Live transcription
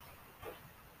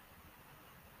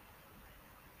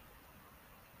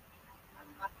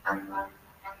Hey,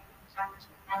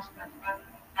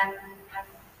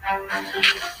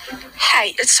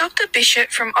 it's Dr. Bishop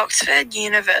from Oxford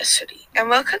University, and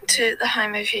welcome to the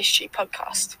Home of History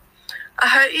podcast. I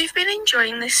hope you've been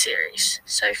enjoying this series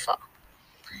so far.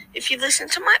 If you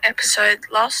listened to my episode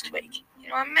last week,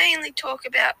 I mainly talk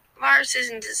about viruses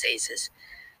and diseases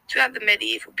throughout the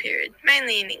medieval period,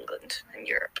 mainly in England and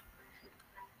Europe.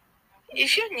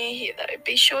 If you're new here though,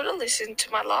 be sure to listen to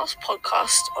my last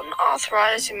podcast on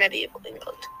arthritis in medieval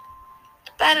England.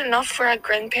 Bad enough for our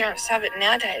grandparents to have it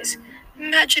nowadays.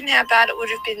 Imagine how bad it would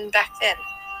have been back then.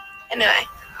 Anyway,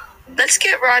 let's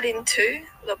get right into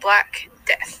the Black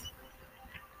Death.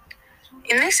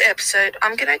 In this episode,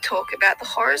 I'm going to talk about the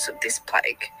horrors of this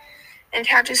plague and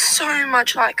how it is so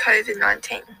much like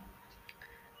COVID-19.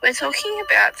 We're talking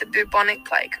about the bubonic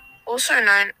plague, also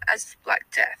known as the Black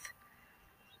Death.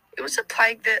 It was a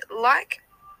plague that, like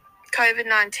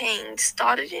COVID-19,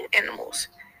 started in animals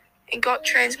and got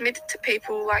transmitted to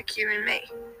people like you and me.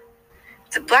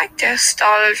 The Black Death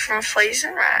started from fleas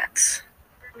and rats.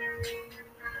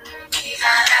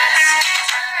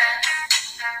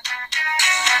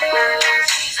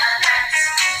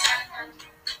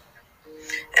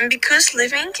 And because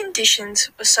living conditions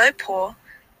were so poor,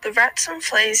 the rats and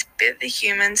fleas bit the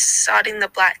humans, starting the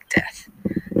Black Death.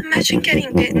 Imagine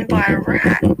getting bitten by a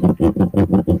rat.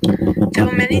 There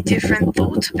were many different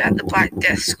thoughts about the Black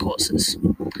Death's causes.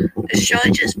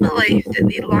 Astrologers believe that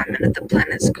the alignment of the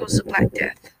planets caused the Black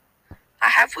Death. I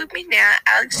have with me now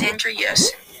Alexandra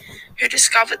Yersin, who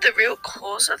discovered the real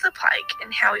cause of the plague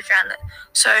and how he found it.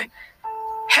 So,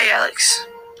 hey Alex.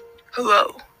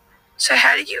 Hello. So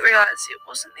how did you realize it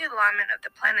wasn't the alignment of the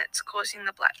planets causing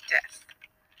the Black Death?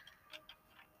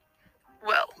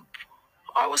 Well,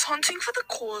 I was hunting for the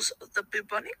cause of the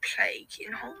bubonic plague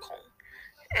in Hong Kong,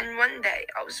 and one day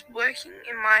I was working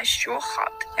in my straw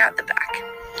hut out the back,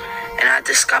 and I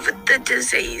discovered the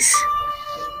disease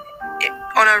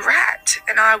on a rat,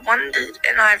 and I wondered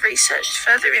and I researched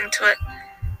further into it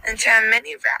and found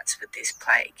many rats with this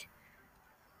plague.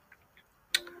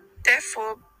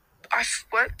 Therefore, I've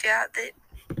worked out that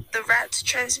the rats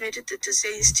transmitted the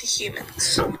disease to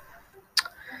humans.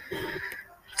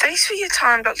 Thanks for your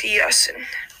time, Dr. Yersin.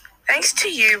 Thanks to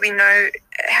you, we know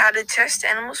how to test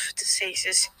animals for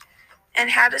diseases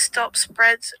and how to stop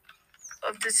spreads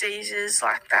of diseases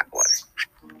like that one.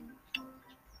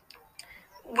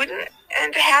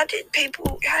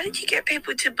 How did you get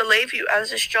people to believe you,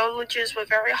 as astrologers were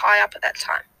very high up at that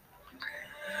time?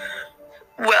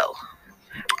 Well,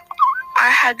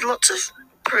 I had lots of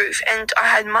proof and I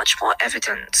had much more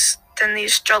evidence than the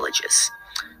astrologers.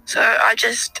 So I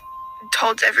just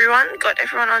got everyone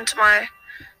onto my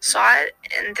side,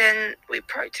 and then we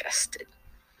protested.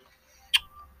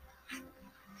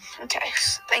 Okay,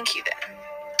 so thank you then.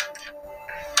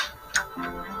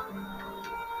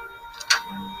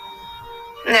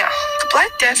 Now, the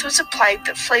Black Death was a plague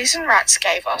that fleas and rats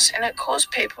gave us, and it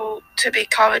caused people to be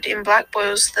covered in black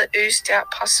boils that oozed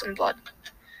out pus and blood.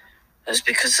 It was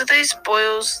because of these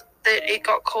boils that it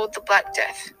got called the Black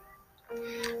Death.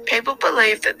 People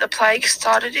believe that the plague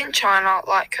started in China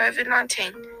like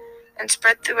COVID-19 and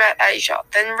spread throughout Asia,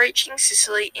 then reaching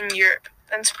Sicily in Europe,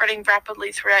 then spreading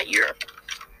rapidly throughout Europe.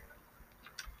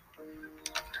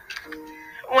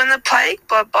 When the plague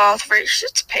bloodbath reached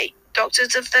its peak,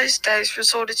 doctors of those days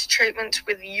resorted to treatments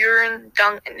with urine,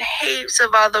 dung, and heaps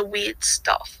of other weird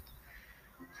stuff,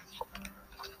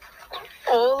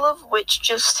 all of which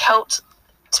just helped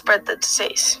spread the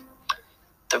disease.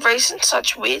 The reason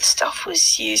such weird stuff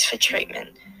was used for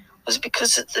treatment was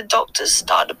because the doctors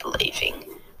started believing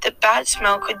that bad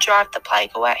smell could drive the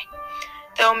plague away.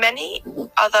 There were many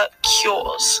other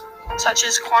cures, such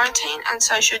as quarantine and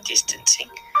social distancing,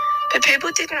 but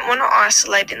people didn't want to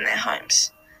isolate in their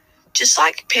homes, just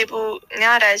like people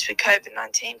nowadays with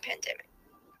COVID-19 pandemic.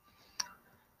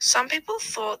 Some people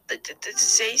thought that the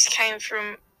disease came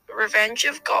from revenge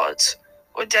of gods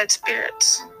or dead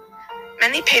spirits.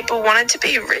 Many people wanted to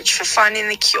be rich for finding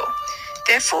the cure.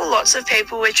 Therefore, lots of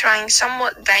people were trying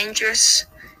somewhat dangerous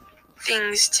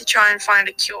things to try and find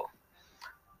a cure.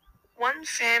 One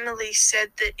family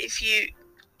said that if you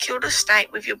killed a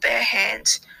snake with your bare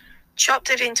hands,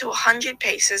 chopped it into 100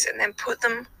 pieces, and then put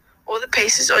all the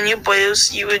pieces on your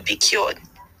boils, you would be cured.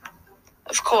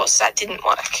 Of course, that didn't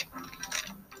work.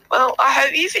 Well, I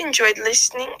hope you've enjoyed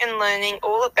listening and learning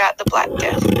all about the Black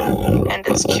Death and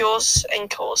its cures and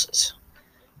causes.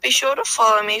 Be sure to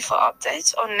follow me for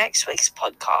updates on next week's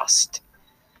podcast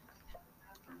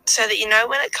so that you know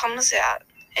when it comes out,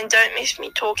 and don't miss me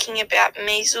talking about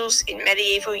measles in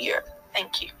medieval Europe.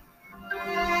 Thank you.